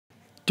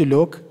To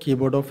lock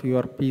keyboard of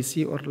your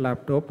PC or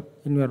laptop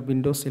in your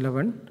Windows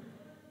 11,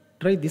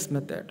 try this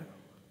method.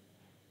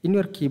 In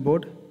your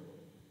keyboard,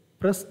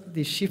 press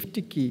the Shift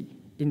key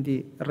in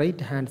the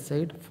right hand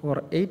side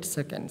for 8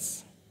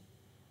 seconds.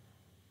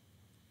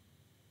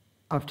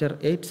 After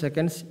 8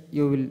 seconds,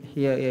 you will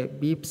hear a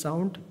beep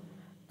sound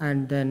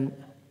and then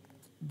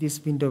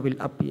this window will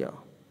appear.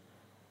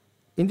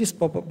 In this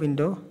pop-up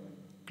window,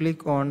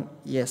 click on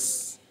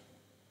Yes.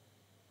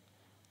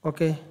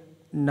 Okay,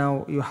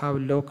 now you have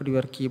locked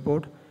your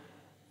keyboard.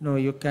 Now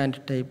you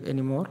can't type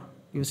anymore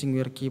using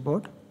your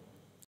keyboard.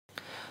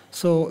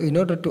 So in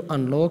order to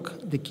unlock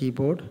the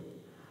keyboard,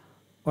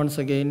 once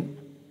again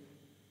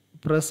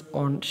press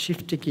on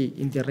Shift key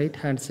in the right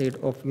hand side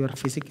of your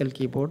physical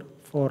keyboard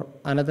for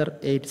another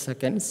 8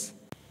 seconds.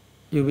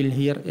 You will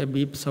hear a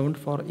beep sound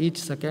for each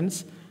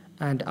seconds,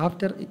 and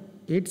after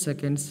 8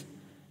 seconds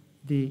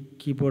the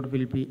keyboard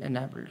will be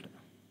enabled.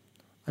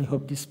 I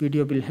hope this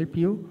video will help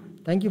you.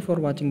 Thank you for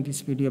watching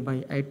this video by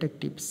itech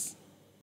Tips.